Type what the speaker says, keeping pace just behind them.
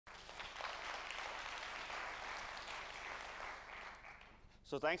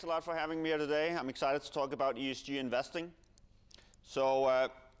So thanks a lot for having me here today. I'm excited to talk about ESG investing. So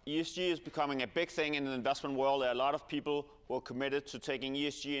ESG is becoming a big thing in the investment world. There are a lot of people who are committed to taking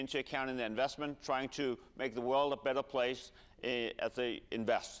ESG into account in their investment, trying to make the world a better place as they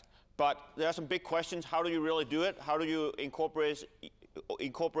invest. But there are some big questions. How do you really do it? How do you incorporate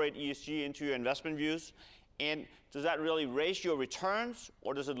ESG into your investment views? And does that really raise your returns,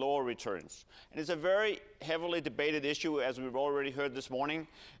 or does it lower returns? And it's a very heavily debated issue, as we've already heard this morning.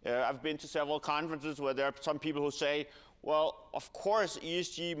 I've been to several conferences where there are some people who say, well, of course,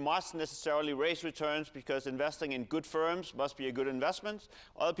 ESG must necessarily raise returns because investing in good firms must be a good investment.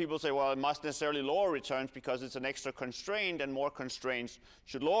 Other people say, well, it must necessarily lower returns because it's an extra constraint, and more constraints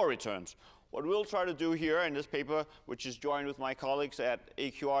should lower returns. What we'll try to do here in this paper, which is joined with my colleagues at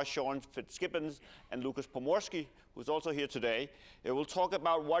AQR, Sean Fitzgibbons and Lucas Pomorski, who's also here today, we'll talk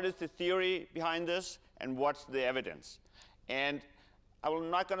about what is the theory behind this and what's the evidence. And I'm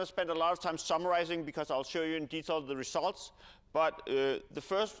not going to spend a lot of time summarizing because I'll show you in detail the results. But the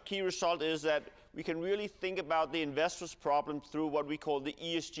first key result is that we can really think about the investor's problem through what we call the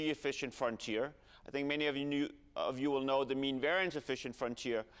ESG-Efficient frontier. I think many of you will know the mean variance efficient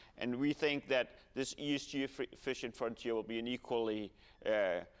frontier, and we think that this ESG-Efficient frontier will be an equally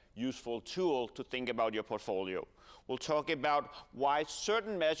useful tool to think about your portfolio. We'll talk about why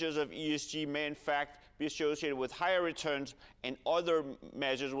certain measures of ESG may in fact be associated with higher returns and other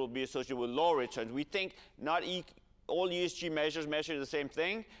measures will be associated with lower returns. We think not all ESG measures measure the same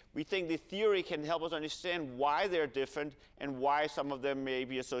thing. We think the theory can help us understand why they're different and why some of them may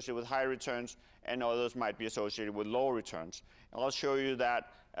be associated with higher returns and others might be associated with lower returns. And I'll show you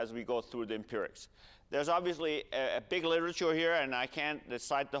that as we go through the empirics. There's obviously a big literature here, and I can't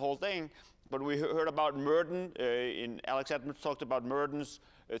cite the whole thing, but we heard about Merton. Alex Edmonds talked about Merton's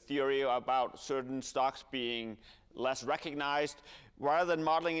theory about certain stocks being less recognized. Rather than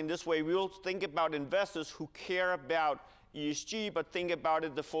modeling in this way, we'll think about investors who care about ESG, but think about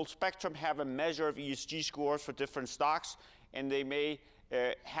it the full spectrum, have a measure of ESG scores for different stocks, and they may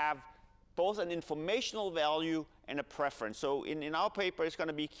have both an informational value and a preference. So in our paper, it's going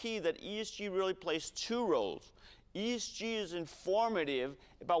to be key that ESG really plays two roles. ESG is informative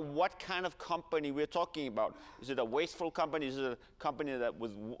about what kind of company we're talking about. Is it a wasteful company? Is it a company that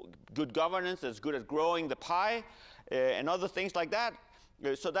with good governance, that's good at growing the pie, and other things like that?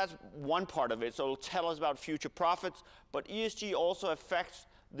 So that's one part of it. So it'll tell us about future profits. But ESG also affects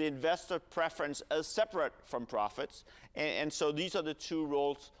the investor preference as separate from profits. And so these are the two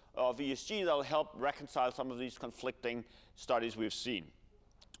roles of ESG that will help reconcile some of these conflicting studies we've seen.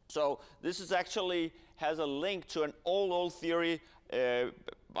 So this is actually has a link to an old theory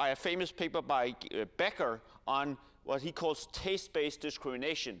by a famous paper by Becker on what he calls taste-based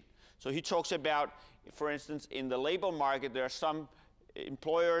discrimination. So he talks about, for instance, in the labor market, there are some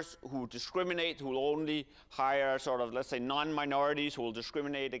employers who discriminate, who will only hire sort of, let's say, non-minorities, who will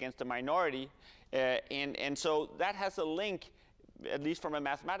discriminate against the minority. And so that has a link, at least from a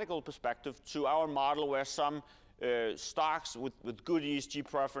mathematical perspective, to our model where some stocks with good ESG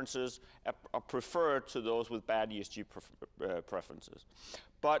preferences are preferred to those with bad ESG preferences.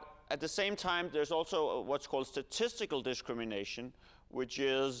 But at the same time, there's also what's called statistical discrimination, which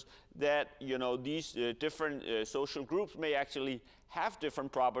is that these different social groups may actually have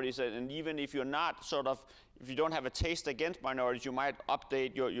different properties, and even if you're not if you don't have a taste against minorities, you might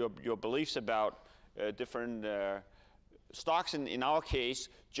update your beliefs about different stocks. In our case,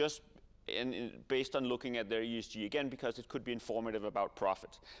 just based on looking at their ESG, again, because it could be informative about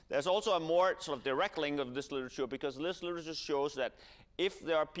profits. There's also a more sort of direct link of this literature, because this literature shows that if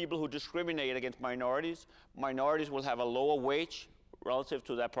there are people who discriminate against minorities, minorities will have a lower wage relative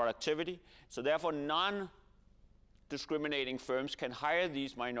to their productivity. So therefore, non-discriminating firms can hire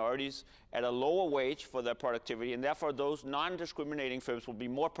these minorities at a lower wage for their productivity, and therefore those non-discriminating firms will be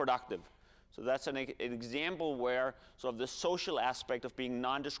more productive. So that's an example where sort of the social aspect of being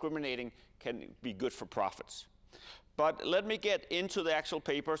non-discriminating can be good for profits. But let me get into the actual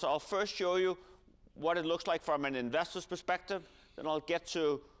paper. So I'll first show you what it looks like from an investor's perspective. Then I'll get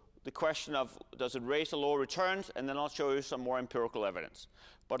to the question of does it raise or lower returns, and then I'll show you some more empirical evidence.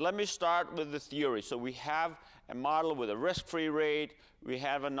 But let me start with the theory. So we have a model with a risk-free rate. We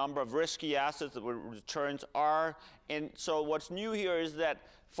have a number of risky assets where returns are. And so what's new here is that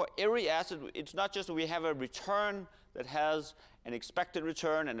for every asset, it's not just that we have a return that has an expected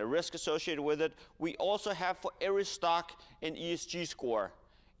return and a risk associated with it. We also have for every stock an ESG score.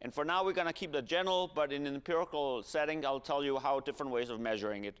 And for now, we're going to keep that general, but in an empirical setting, I'll tell you how different ways of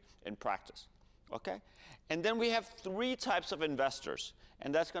measuring it in practice. Okay? And then we have three types of investors,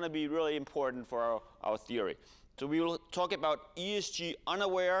 and that's going to be really important for our theory. So we will talk about ESG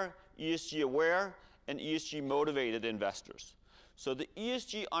unaware, ESG aware, and ESG motivated investors. So the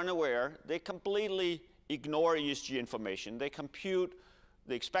ESG unaware, they completely ignore ESG information. They compute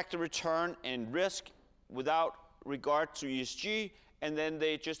the expected return and risk without regard to ESG, and then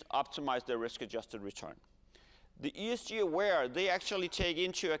they just optimize their risk-adjusted return. The ESG aware, they actually take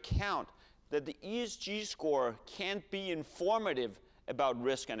into account that the ESG score can't be informative about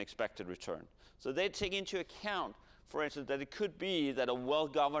risk and expected return. So they take into account, for instance, that it could be that a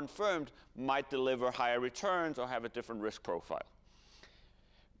well-governed firm might deliver higher returns or have a different risk profile.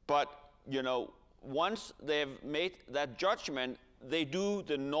 But, you know, once they've made that judgment, they do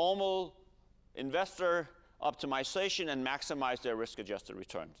the normal investor optimization and maximize their risk-adjusted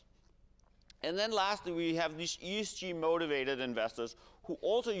returns. And then lastly, we have these ESG-motivated investors who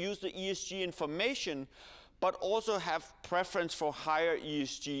also use the ESG information, but also have preference for higher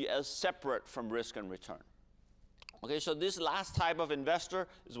ESG as separate from risk and return. Okay, so this last type of investor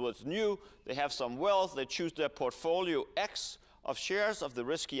is what's new. They have some wealth. They choose their portfolio X of shares of the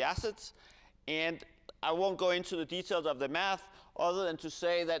risky assets. And I won't go into the details of the math other than to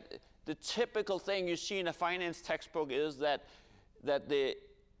say that the typical thing you see in a finance textbook is that the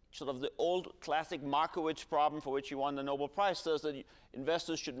sort of the old classic Markowitz problem for which he won the Nobel Prize says that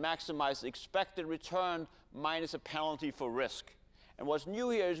investors should maximize the expected return minus a penalty for risk. And what's new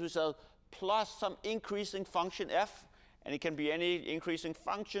here is we say plus some increasing function f, and it can be any increasing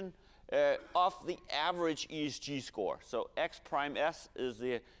function of the average ESG score. So x prime s is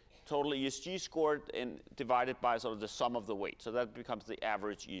the total ESG score and divided by sort of the sum of the weight. So that becomes the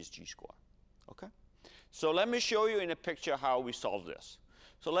average ESG score. Okay? So let me show you in a picture how we solve this.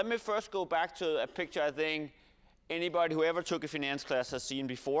 So let me first go back to a picture I think anybody who ever took a finance class has seen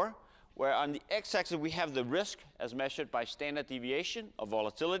before, where on the x-axis we have the risk as measured by standard deviation or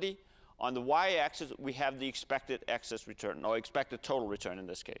volatility. On the y-axis we have the expected excess return, or expected total return in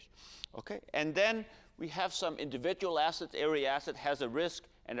this case. Okay? And then we have some individual assets. Every asset has a risk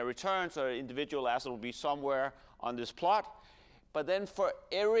and a return, so an individual asset will be somewhere on this plot. But then for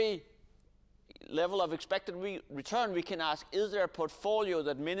every level of expected return, we can ask, is there a portfolio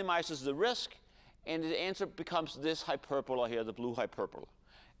that minimizes the risk? And the answer becomes this hyperbola here, the blue hyperbola.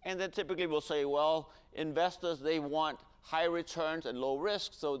 And then typically we'll say, well, investors, they want high returns and low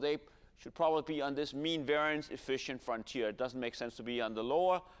risk, so they should probably be on this mean variance efficient frontier. It doesn't make sense to be on the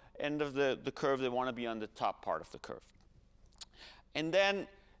lower end of the curve. They want to be on the top part of the curve. And then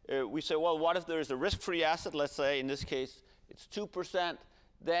we say, well, what if there is a risk-free asset? Let's say in this case it's 2%.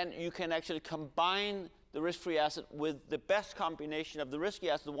 Then you can actually combine the risk-free asset with the best combination of the risky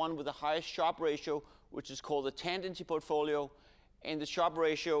asset, the one with the highest Sharpe ratio, which is called the tendency portfolio. And the Sharpe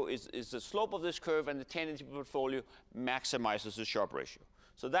ratio is the slope of this curve, and the tendency portfolio maximizes the Sharpe ratio.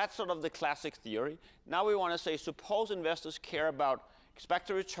 So that's sort of the classic theory. Now we want to say, suppose investors care about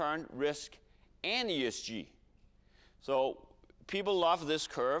expected return, risk, and ESG. So people love this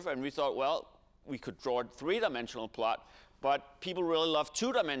curve, and we thought, well, we could draw a three-dimensional plot, but people really love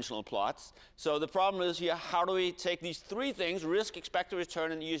two-dimensional plots. So the problem is here, how do we take these three things, risk, expected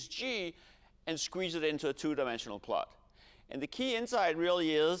return, and ESG, and squeeze it into a two-dimensional plot? And the key insight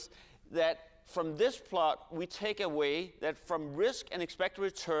really is that from this plot, we take away that from risk and expected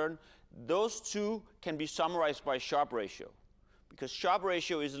return, those two can be summarized by Sharpe ratio. Because Sharpe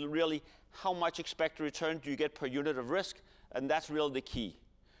ratio is really how much expected return do you get per unit of risk, and that's really the key.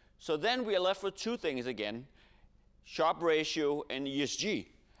 So then we are left with two things again, Sharpe ratio and ESG.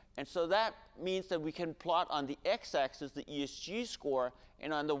 And so that means that we can plot on the x-axis the ESG score,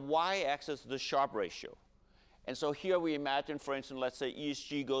 and on the y-axis the Sharpe ratio. And so here we imagine, for instance, let's say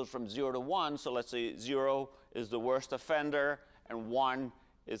ESG goes from 0 to 1. So let's say 0 is the worst offender and 1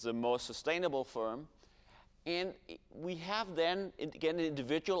 is the most sustainable firm. And we have then, again,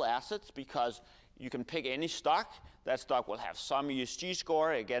 individual assets, because you can pick any stock. That stock will have some ESG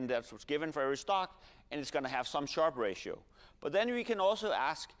score. Again, that's what's given for every stock. And it's going to have some Sharpe ratio. But then we can also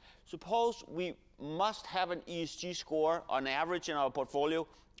ask, suppose we must have an ESG score on average in our portfolio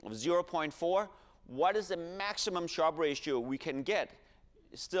of 0.4. What is the maximum Sharpe ratio we can get,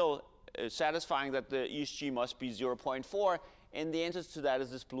 still satisfying that the ESG must be 0.4? And the answer to that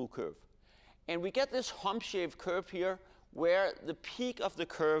is this blue curve. And we get this hump-shaped curve here, where the peak of the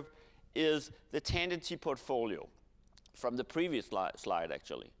curve is the tendency portfolio from the previous slide,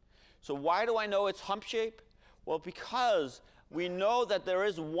 actually. So why do I know it's hump-shaped? Well, because we know that there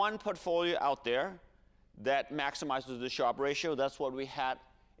is one portfolio out there that maximizes the Sharpe ratio. That's what we had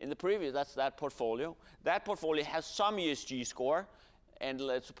in the previous, that's that portfolio. That portfolio has some ESG score, and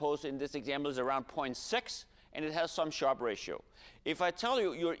let's suppose in this example is around 0.6, and it has some Sharpe ratio. If I tell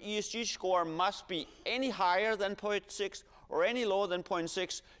you your ESG score must be any higher than 0.6 or any lower than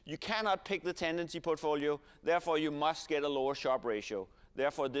 0.6, you cannot pick the tendency portfolio, therefore you must get a lower Sharpe ratio.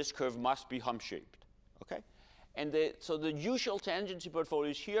 Therefore this curve must be hump-shaped. Okay? And so the usual tendency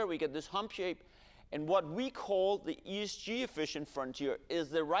portfolios here, we get this hump shape, and what we call the ESG-efficient frontier is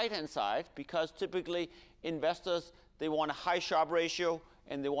the right-hand side, because typically investors, they want a high Sharpe ratio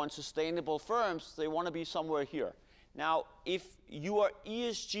and they want sustainable firms, they want to be somewhere here. Now, if you are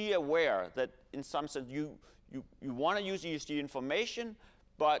ESG aware, that in some sense you want to use ESG information,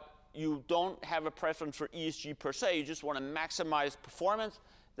 but you don't have a preference for ESG per se, you just want to maximize performance,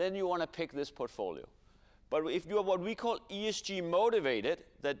 then you want to pick this portfolio. But if you're what we call ESG motivated,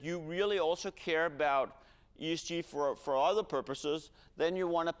 that you really also care about ESG for other purposes, then you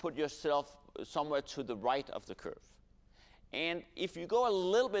want to put yourself somewhere to the right of the curve. And if you go a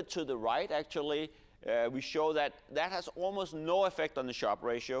little bit to the right, actually, we show that that has almost no effect on the Sharpe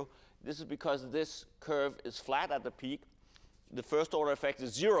ratio. This is because this curve is flat at the peak. The first order effect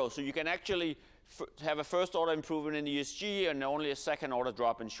is 0, so you can actually have a first order improvement in ESG and only a second order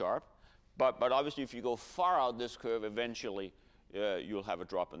drop in Sharpe. But obviously, if you go far out this curve, eventually you'll have a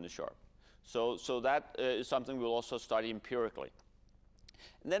drop in the Sharpe. So that is something we'll also study empirically.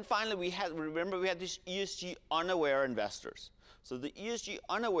 And then finally, remember we had these ESG unaware investors. So the ESG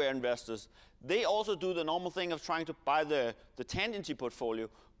unaware investors, they also do the normal thing of trying to buy the tendency portfolio,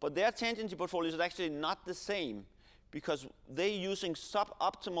 but their tendency portfolio is actually not the same, because they're using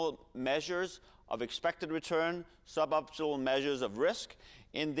suboptimal measures of expected return, suboptimal measures of risk,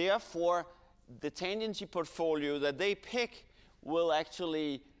 and therefore the tendency portfolio that they pick will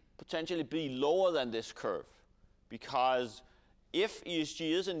actually potentially be lower than this curve. Because if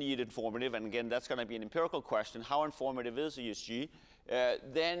ESG is indeed informative, and again that's going to be an empirical question, how informative is ESG,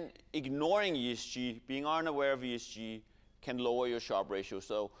 then ignoring ESG, being unaware of ESG, can lower your Sharpe ratio.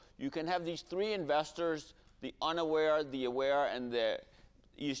 So you can have these three investors, the unaware, the aware, and the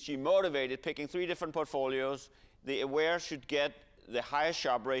ESG motivated, picking three different portfolios. The aware should get the highest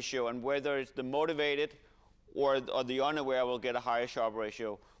Sharpe ratio, and whether it's the motivated or the unaware will get a higher Sharpe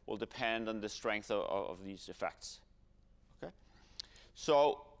ratio will depend on the strength of these effects. Okay?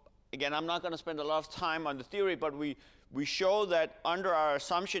 So again, I'm not going to spend a lot of time on the theory, but we show that under our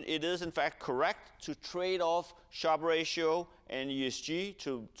assumption it is in fact correct to trade off Sharpe ratio and ESG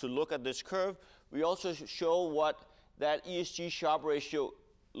to look at this curve. We also show what that ESG Sharpe ratio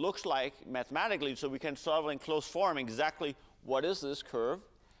looks like mathematically, so we can solve in closed form exactly what is this curve.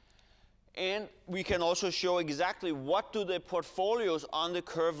 And we can also show exactly what do the portfolios on the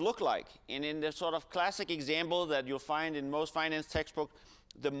curve look like. And in the sort of classic example that you'll find in most finance textbooks,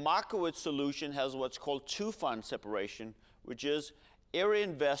 the Markowitz solution has what's called two-fund separation, which is every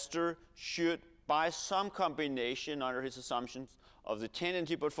investor should buy some combination under his assumptions of the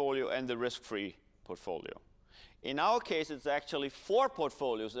tendency portfolio and the risk-free portfolio. In our case, it's actually 4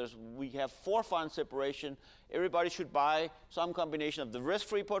 portfolios. We have 4-fund separation. Everybody should buy some combination of the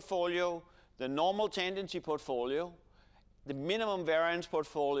risk-free portfolio, the normal tendency portfolio, the minimum variance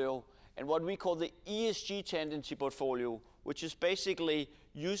portfolio, and what we call the ESG tendency portfolio, which is basically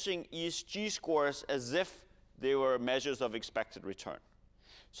using ESG scores as if they were measures of expected return.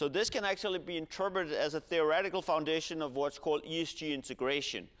 So this can actually be interpreted as a theoretical foundation of what's called ESG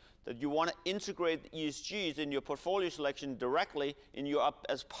integration, that you want to integrate ESGs in your portfolio selection directly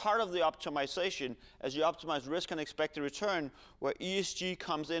as part of the optimization as you optimize risk and expected return, where ESG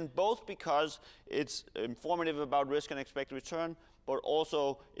comes in both because it's informative about risk and expected return, but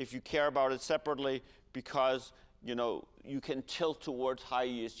also if you care about it separately because you can tilt towards high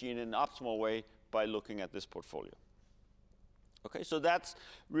ESG in an optimal way by looking at this portfolio. Okay, so that's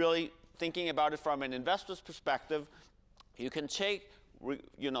really thinking about it from an investor's perspective. You can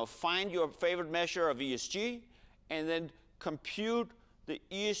find your favorite measure of ESG and then compute the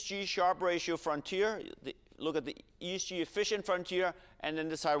ESG Sharpe ratio frontier, look at the ESG-efficient frontier, and then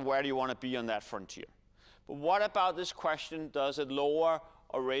decide where do you want to be on that frontier. But what about this question, does it lower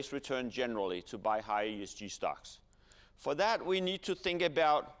or raise return generally to buy high ESG stocks? For that, we need to think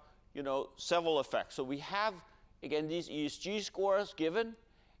about several effects. So we have, again, these ESG scores given,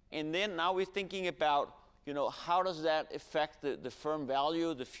 and then now we're thinking about how does that affect the firm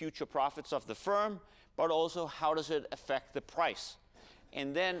value, the future profits of the firm, but also how does it affect the price?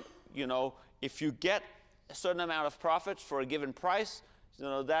 And then, if you get a certain amount of profits for a given price,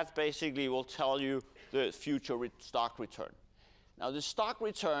 that basically will tell you the future stock return. Now, the stock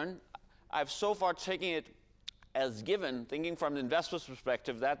return, I've so far taken it as given, thinking from the investor's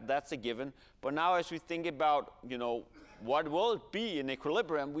perspective, that's a given. But now as we think about, what will it be in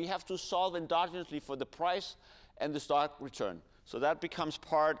equilibrium? We have to solve endogenously for the price and the stock return. So that becomes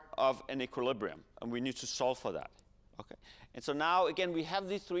part of an equilibrium, and we need to solve for that. Okay. And so now, again, we have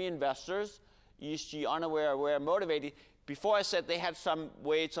these three investors, ESG, unaware, aware, motivated. Before I said they had some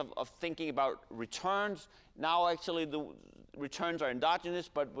ways of thinking about returns. Now, actually, the returns are endogenous,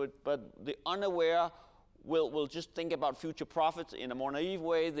 but the unaware will just think about future profits in a more naive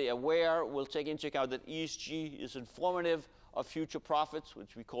way. The aware will take into account that ESG is informative of future profits,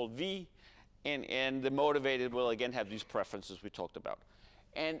 which we call V. And the motivated will, again, have these preferences we talked about.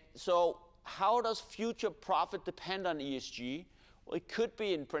 And so how does future profit depend on ESG? Well, it could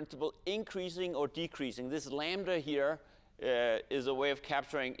be, in principle, increasing or decreasing. This lambda here is a way of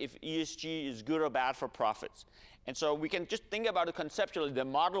capturing if ESG is good or bad for profits. And so we can just think about it conceptually. The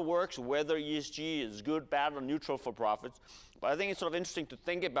model works whether ESG is good, bad, or neutral for profits. But I think it's sort of interesting to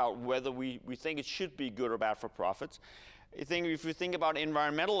think about whether we think it should be good or bad for profits. I think if you think about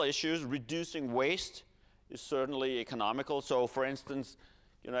environmental issues, reducing waste is certainly economical. So for instance,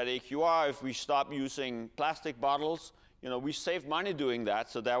 at AQR, if we stop using plastic bottles, we saved money doing that.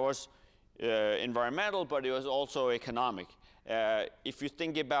 So that was environmental, but it was also economic. If you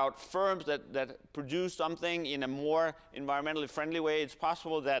think about firms that produce something in a more environmentally friendly way, it's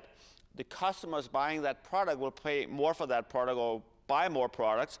possible that the customers buying that product will pay more for that product or buy more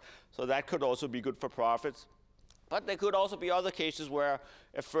products. So that could also be good for profits. But there could also be other cases where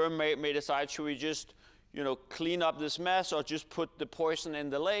a firm may decide, should we just clean up this mess or just put the poison in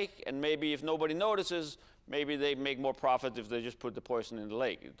the lake? And maybe if nobody notices, maybe they make more profit if they just put the poison in the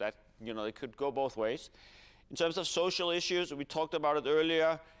lake. That, it could go both ways. In terms of social issues, we talked about it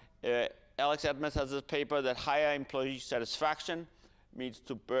earlier. Alex Edmonds has this paper that higher employee satisfaction leads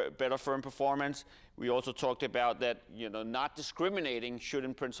to better firm performance. We also talked about that, not discriminating should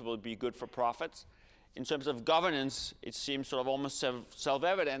in principle be good for profits. In terms of governance, it seems sort of almost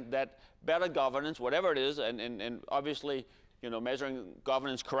self-evident that better governance, whatever it is, and obviously, measuring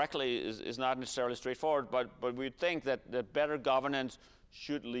governance correctly is not necessarily straightforward, but we think that better governance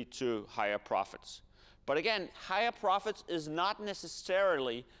should lead to higher profits. But again, higher profits is not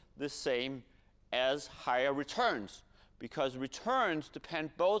necessarily the same as higher returns, because returns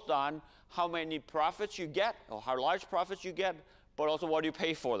depend both on how many profits you get, or how large profits you get, but also what you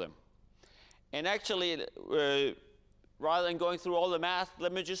pay for them. And actually, rather than going through all the math,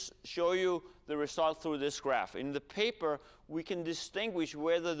 let me just show you the result through this graph. In the paper, we can distinguish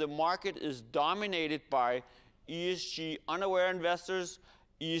whether the market is dominated by ESG unaware investors,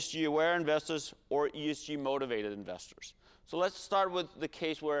 ESG aware investors, or ESG motivated investors. So let's start with the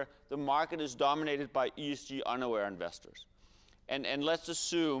case where the market is dominated by ESG unaware investors. And let's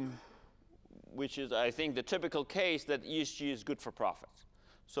assume, which is, I think, the typical case, that ESG is good for profits.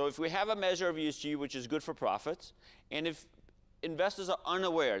 So if we have a measure of ESG which is good for profits, and if investors are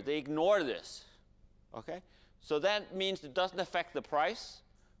unaware, they ignore this, okay? So that means it doesn't affect the price.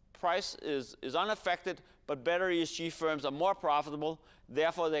 Price is unaffected, but better ESG firms are more profitable,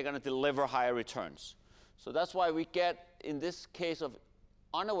 therefore they're going to deliver higher returns. So that's why we get, in this case of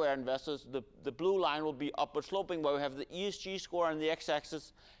unaware investors, the blue line will be upward sloping, where we have the ESG score on the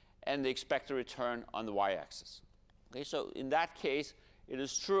x-axis and the expected return on the y-axis. Okay, so in that case, it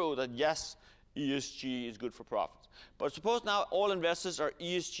is true that yes, ESG is good for profits. But suppose now all investors are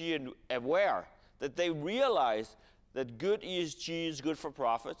ESG aware, that they realize that good ESG is good for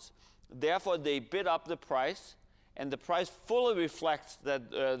profits, therefore they bid up the price, and the price fully reflects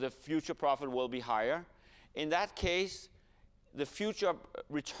that the future profit will be higher. In that case, the future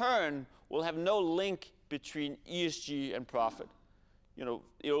return will have no link between ESG and profit.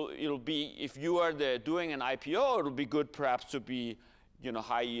 It'll be, if you are doing an IPO, it'll be good perhaps to be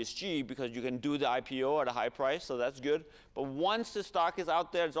high ESG, because you can do the IPO at a high price, so that's good. But once the stock is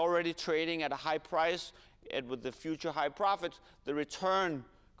out there, it's already trading at a high price, and with the future high profits, the return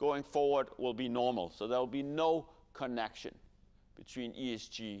going forward will be normal. So there will be no connection between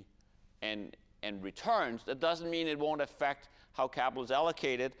ESG and returns. That doesn't mean it won't affect how capital is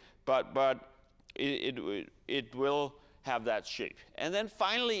allocated, but it will have that shape. And then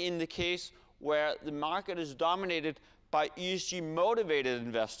finally, in the case where the market is dominated by ESG motivated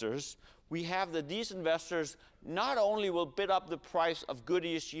investors, we have that these investors not only will bid up the price of good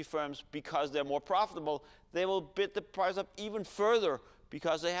ESG firms because they're more profitable, they will bid the price up even further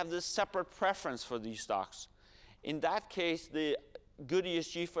because they have this separate preference for these stocks. In that case, the good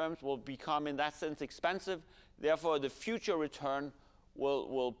ESG firms will become, in that sense, expensive. Therefore, the future return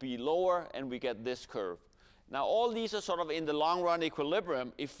will be lower, and we get this curve. Now, all these are sort of in the long run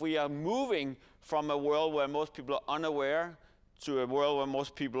equilibrium. If we are moving from a world where most people are unaware to a world where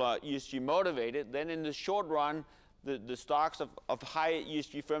most people are ESG motivated, then in the short run, the stocks of high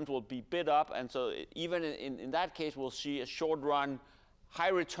ESG firms will be bid up, and so even in that case, we'll see a short-run high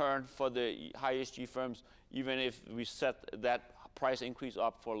return for the high ESG firms, even if we set that price increase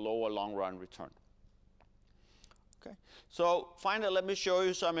up for lower long-run return. Okay. So finally, let me show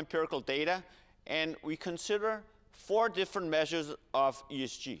you some empirical data, and we consider 4 different measures of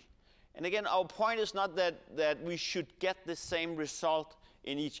ESG. And again, our point is not that we should get the same result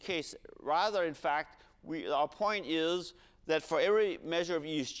in each case. Rather, in fact, our point is that for every measure of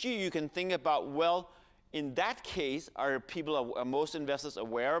ESG, you can think about, well, in that case, are most investors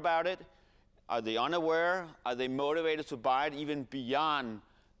aware about it? Are they unaware? Are they motivated to buy it even beyond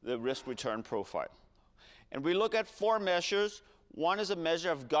the risk-return profile? And we look at 4 measures. One is a measure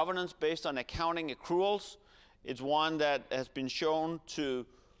of governance based on accounting accruals. It's one that has been shown to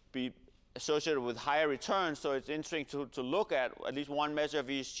be associated with higher returns, so it's interesting to look at least one measure of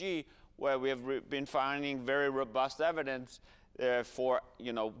ESG where we have been finding very robust evidence for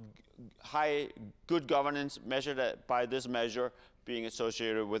good governance measured by this measure being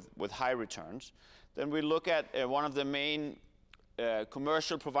associated with high returns. Then we look at one of the main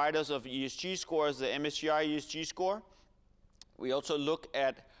commercial providers of ESG scores, the MSCI ESG score. We also look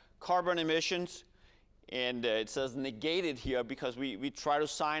at carbon emissions, and it says negated here because we try to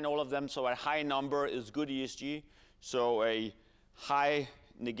sign all of them so a high number is good ESG, so a high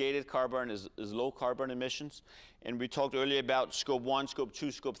negated carbon is low carbon emissions. And we talked earlier about scope 1, scope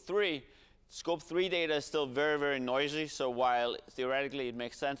 2, scope 3. Scope 3 data is still very, very noisy, so while theoretically it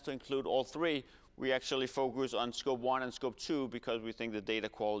makes sense to include all 3, we actually focus on scope 1 and scope 2 because we think the data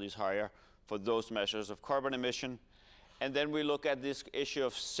quality is higher for those measures of carbon emission. And then we look at this issue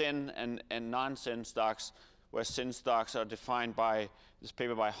of SIN and non-SIN stocks, where SIN stocks are defined by this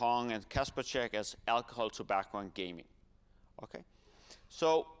paper by Hong and Kasperczak as alcohol, tobacco, and gaming. Okay,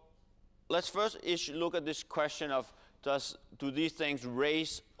 so let's first look at this question of do these things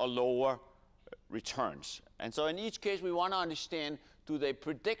raise or lower returns? And so in each case, we want to understand, do they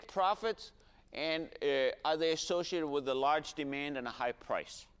predict profits, and are they associated with a large demand and a high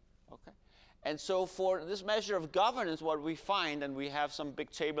price? Okay. And so for this measure of governance, what we find, and we have some big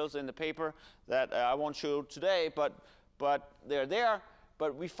tables in the paper that I won't show today, but they're there,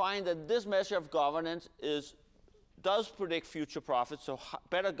 but we find that this measure of governance does predict future profits. So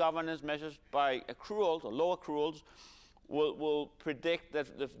better governance measures by accruals or low accruals will predict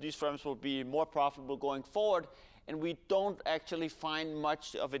that these firms will be more profitable going forward. And we don't actually find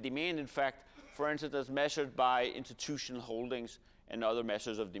much of a demand, in fact, for instance, as measured by institutional holdings and other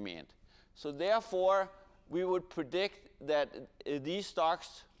measures of demand. So therefore, we would predict that these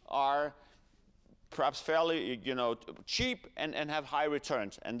stocks are perhaps fairly cheap and have high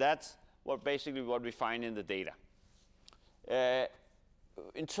returns. And that's basically what we find in the data.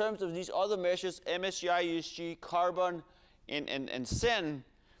 In terms of these other measures, MSCI ESG, carbon, and SIN,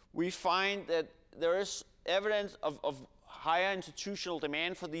 we find that there is evidence of higher institutional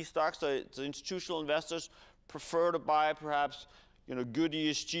demand for these stocks. So institutional investors prefer to buy perhaps good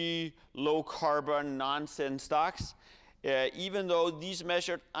ESG, low carbon, non-SIN stocks, even though these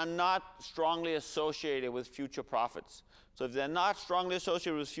measures are not strongly associated with future profits. So if they're not strongly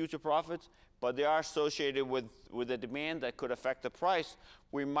associated with future profits, but they are associated with a demand that could affect the price,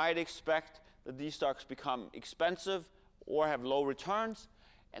 we might expect that these stocks become expensive or have low returns.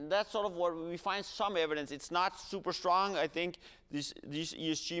 And that's sort of what we find some evidence. It's not super strong. I think these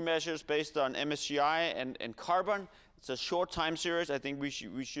ESG measures based on MSCI and carbon, it's a short time series. I think we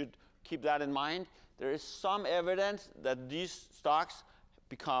should keep that in mind. There is some evidence that these stocks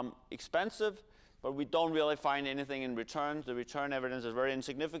become expensive, but we don't really find anything in returns. The return evidence is very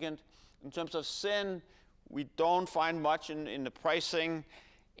insignificant. In terms of SIN, we don't find much in the pricing,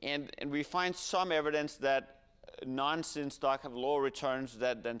 and we find some evidence that non-SIN stocks have lower returns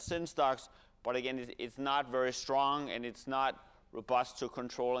than SIN stocks, but again, it's not very strong, and it's not robust to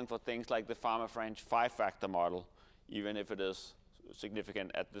controlling for things like the Pharma-French 5-factor model, even if it is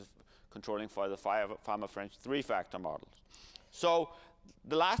significant at the controlling for the Pharma-French 3-factor models. So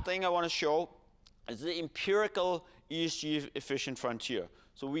the last thing I want to show is the empirical ESG-efficient frontier.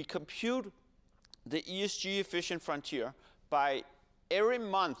 So we compute the ESG-efficient frontier by every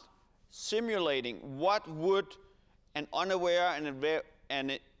month simulating what would an unaware and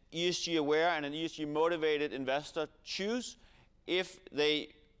an ESG-aware and an ESG-motivated investor choose if they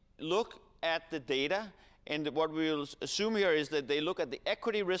look at the data. And what we'll assume here is that they look at the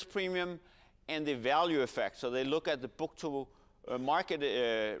equity risk premium and the value effect. So they look at the book to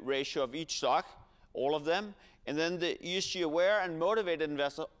market ratio of each stock, all of them. And then the ESG aware and motivated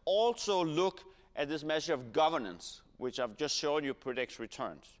investor also look at this measure of governance, which I've just shown you predicts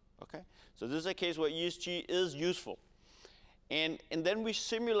returns. Okay? So this is a case where ESG is useful. And then we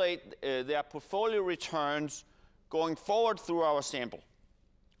simulate their portfolio returns going forward through our sample.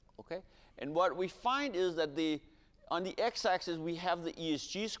 Okay? And what we find is that on the x-axis we have the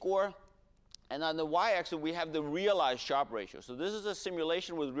ESG score, and on the y-axis we have the realized Sharpe ratio. So this is a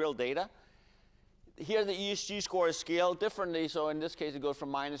simulation with real data. Here the ESG score is scaled differently, so in this case it goes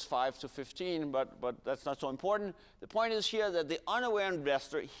from -5 to 15, but that's not so important. The point is here that the unaware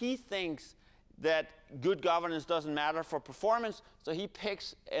investor, he thinks that good governance doesn't matter for performance, so he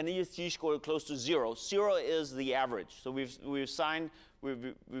picks an ESG score close to 0. 0 is the average. So we've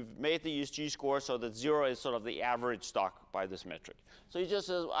made the ESG score so that 0 is sort of the average stock by this metric. So he just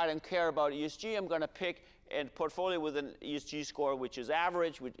says, I don't care about ESG, I'm going to pick a portfolio with an ESG score which is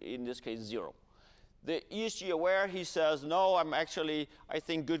average, which in this case 0. The ESG aware, he says, no, I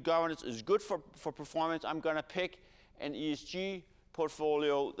think good governance is good for performance. I'm going to pick an ESG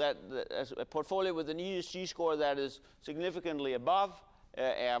portfolio, a portfolio with an ESG score that is significantly above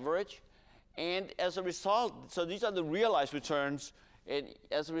average. And as a result, so these are the realized returns, and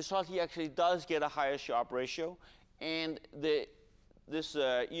as a result, he actually does get a higher Sharpe ratio. And this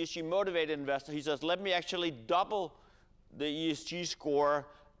ESG motivated investor, he says, let me actually double the ESG score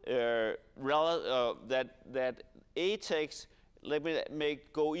that A takes, let me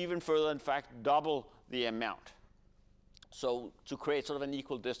go even further, in fact, double the amount. So to create sort of an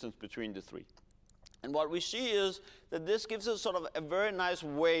equal distance between the three. And what we see is that this gives us sort of a very nice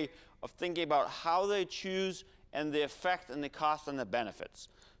way of thinking about how they choose and the effect and the cost and the benefits.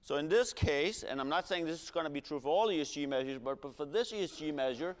 So in this case, and I'm not saying this is going to be true for all ESG measures, but for this ESG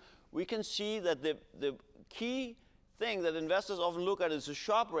measure, we can see that the key thing that investors often look at is the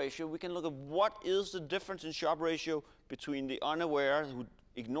Sharpe ratio. We can look at what is the difference in Sharpe ratio between the unaware who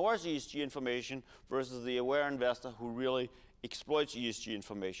ignores ESG information versus the aware investor who really exploits ESG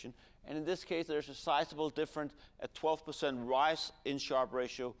information. And in this case, there's a sizable difference, a 12% rise in Sharpe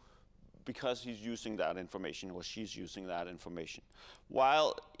ratio because he's using that information or she's using that information.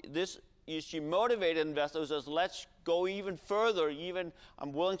 While this ESG motivated investor says, let's go even further,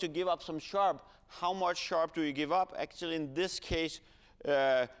 I'm willing to give up some Sharpe. How much Sharpe do you give up? Actually, in this case,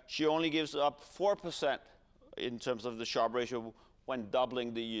 she only gives up 4% in terms of the Sharpe ratio when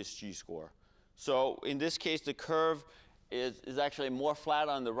doubling the ESG score. So in this case, the curve is actually more flat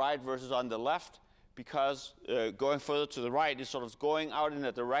on the right versus on the left, because going further to the right is sort of going out in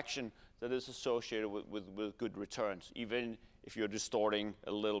a direction that is associated with good returns, even if you're distorting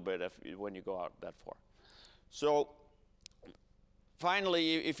a little bit when you go out that far. So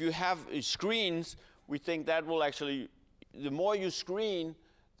finally, if you have screens, we think that will actually, the more you screen,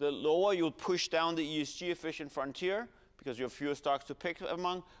 the lower you'll push down the ESG-efficient frontier, because you have fewer stocks to pick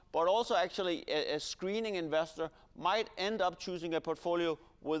among. But also actually a screening investor might end up choosing a portfolio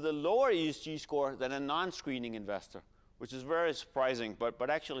with a lower ESG score than a non-screening investor, which is very surprising. But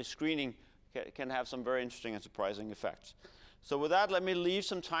actually screening can have some very interesting and surprising effects. So with that, let me leave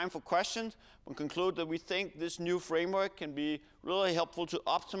some time for questions and conclude that we think this new framework can be really helpful to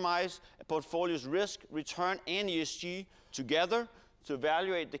optimize a portfolio's risk, return, and ESG together, to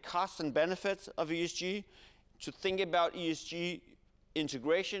evaluate the costs and benefits of ESG, to think about ESG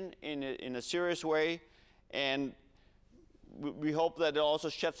integration in a serious way, and we hope that it also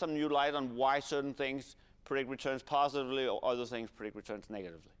sheds some new light on why certain things predict returns positively or other things predict returns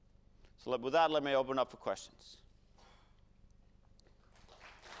negatively. So with that, let me open up for questions.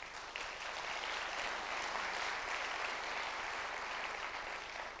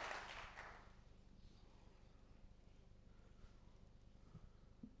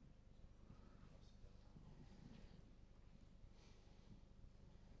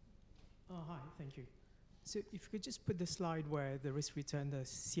 Hi, thank you. So if you could just put the slide where the risk return, the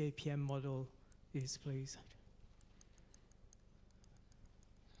CAPM model is, please.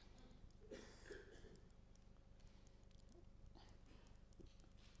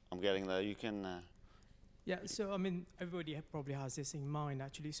 I'm getting there. You can... Yeah, so I mean, everybody probably has this in mind,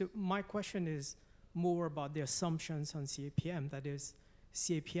 actually. So my question is more about the assumptions on CAPM. That is,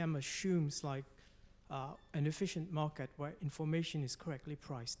 CAPM assumes like an efficient market where information is correctly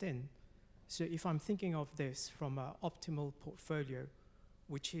priced in. So if I'm thinking of this from an optimal portfolio,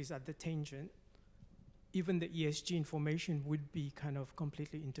 which is at the tangent, even the ESG information would be kind of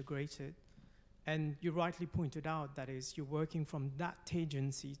completely integrated. And you rightly pointed out that is, you're working from that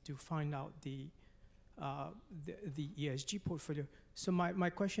tangency to find out the ESG portfolio. So my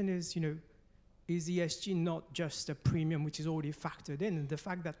question is, is ESG not just a premium which is already factored in? And the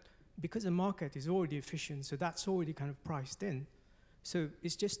fact that because the market is already efficient, so that's already kind of priced in. So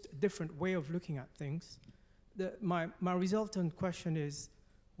it's just a different way of looking at things. My resultant question is,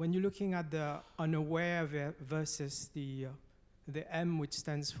 when you're looking at the unaware versus the M, which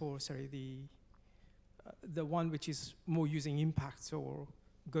stands for, sorry, the one which is more using impacts or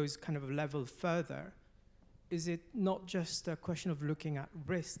goes kind of a level further, is it not just a question of looking at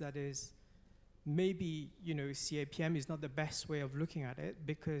risk? That is, maybe, you know, CAPM is not the best way of looking at it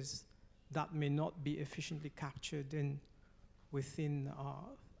because that may not be efficiently captured within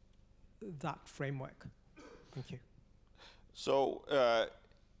that framework. Thank you. So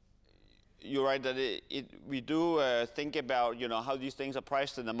you're right that we do think about, you know, how these things are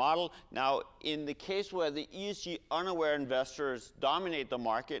priced in the model. Now, in the case where the ESG unaware investors dominate the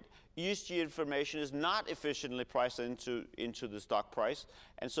market, ESG information is not efficiently priced into the stock price.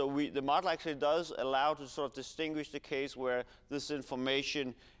 And so the model actually does allow to sort of distinguish the case where this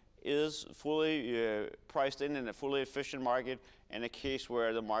information is fully priced in a fully efficient market, and a case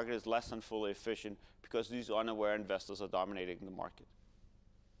where the market is less than fully efficient because these unaware investors are dominating the market.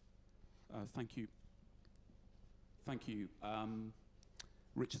 Thank you. Thank you.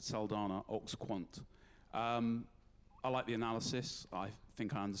 Richard Saldana, Oxquant. I like the analysis. I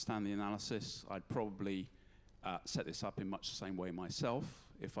think I understand the analysis. I'd probably set this up in much the same way myself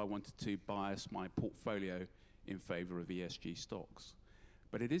if I wanted to bias my portfolio in favor of ESG stocks.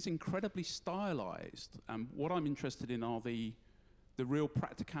 But it is incredibly stylized, and what I'm interested in are the real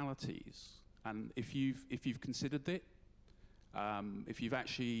practicalities. And if you've considered it, if you've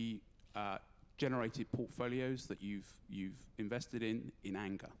actually generated portfolios that you've invested in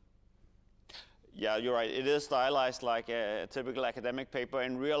anger. Yeah, you're right. It is stylized like a typical academic paper.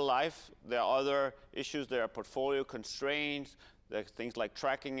 In real life, there are other issues. There are portfolio constraints. There are things like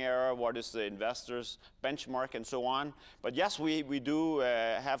tracking error, what is the investor's benchmark, and so on. But yes, we do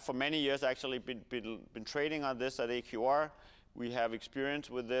have for many years actually been trading on this at AQR. We have experience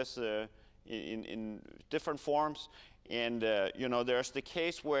with this in different forms. And you know, there's the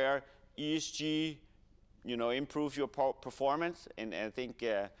case where ESG, you know, improves your performance, and I think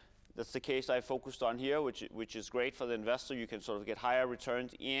that's the case I focused on here, which is great for the investor. You can sort of get higher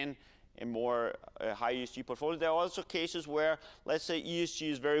returns in a more high ESG portfolio. There are also cases where, let's say,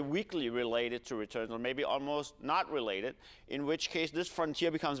 ESG is very weakly related to returns, or maybe almost not related, in which case this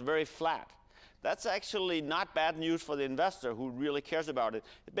frontier becomes very flat. That's actually not bad news for the investor who really cares about it.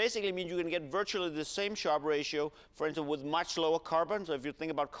 It basically means you can get virtually the same Sharpe ratio, for instance, with much lower carbon. So if you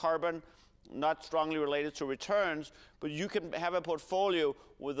think about carbon, not strongly related to returns, but you can have a portfolio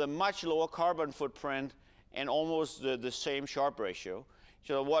with a much lower carbon footprint and almost the same Sharpe ratio.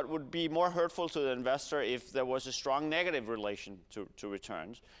 So what would be more hurtful to the investor if there was a strong negative relation to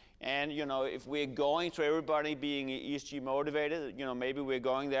returns? And you know, if we're going to everybody being ESG motivated, you know, maybe we're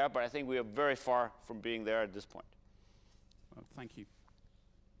going there, but I think we are very far from being there at this point. Well, thank you.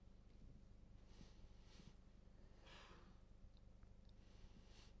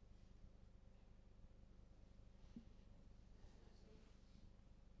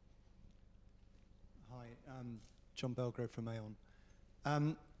 Hi, John Belgrove from Aon.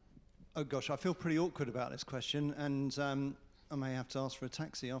 Oh gosh, I feel pretty awkward about this question, and I may have to ask for a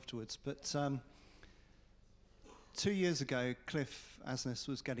taxi afterwards. But 2 years ago, Cliff Asness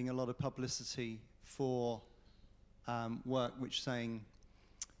was getting a lot of publicity for work which saying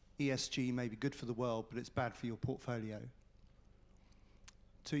ESG may be good for the world, but it's bad for your portfolio.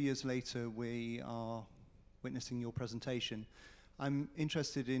 2 years later, we are witnessing your presentation. I'm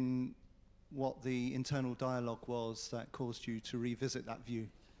interested in what the internal dialogue was that caused you to revisit that view.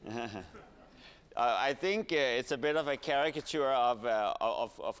 I think it's a bit of a caricature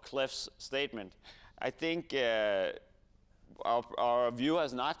of Cliff's statement. I think our view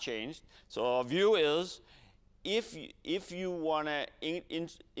has not changed. So our view is, if you want to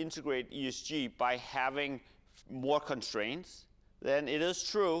integrate ESG by having more constraints, then it is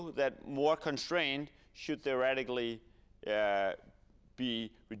true that more constraint should theoretically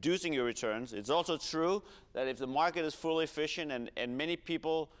be reducing your returns. It's also true that if the market is fully efficient and many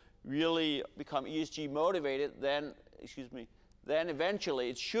people really become ESG motivated, then eventually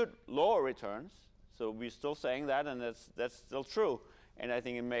it should lower returns. So we're still saying that, and that's still true. And I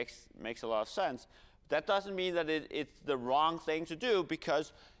think it makes a lot of sense. That doesn't mean that it's the wrong thing to do,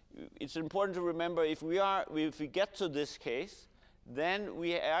 because it's important to remember if we get to this case, then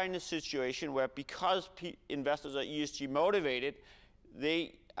we are in a situation where, because investors are ESG motivated,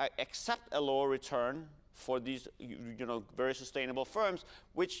 they accept a lower return for these, you know, very sustainable firms,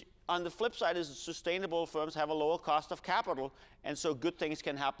 which on the flip side is sustainable firms have a lower cost of capital, and so good things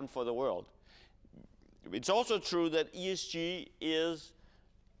can happen for the world. It's also true that ESG is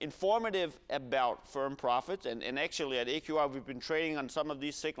informative about firm profits, and actually at AQR we've been trading on some of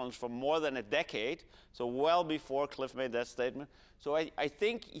these signals for more than a decade, so well before Cliff made that statement. So I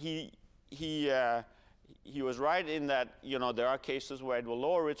think he was right in that, you know, there are cases where it will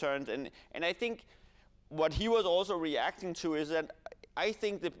lower returns, and I think what he was also reacting to is that I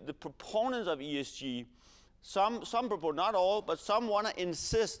think the proponents of ESG, some propose, not all, but some want to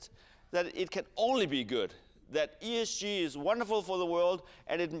insist that it can only be good, that ESG is wonderful for the world,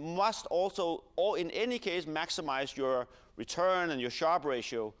 and it must also, or in any case, maximize your return and your Sharpe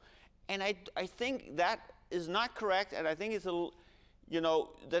ratio. And I think that is not correct, and I think it's a, you know,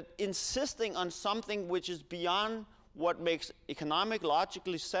 that insisting on something which is beyond what makes economic,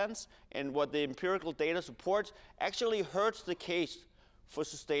 logically sense and what the empirical data supports actually hurts the case for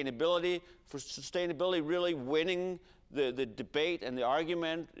sustainability really winning the debate and the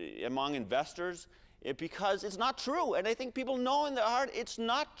argument among investors, because it's not true. And I think people know in their heart it's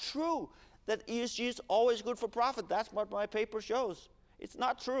not true that ESG is always good for profit. That's what my paper shows. It's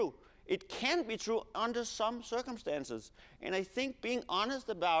not true. It can be true under some circumstances. And I think being honest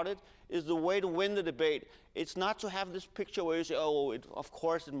about it is the way to win the debate. It's not to have this picture where you say, oh, of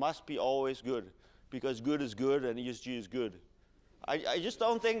course it must be always good, because good is good and ESG is good. I just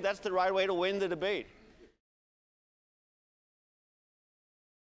don't think that's the right way to win the debate.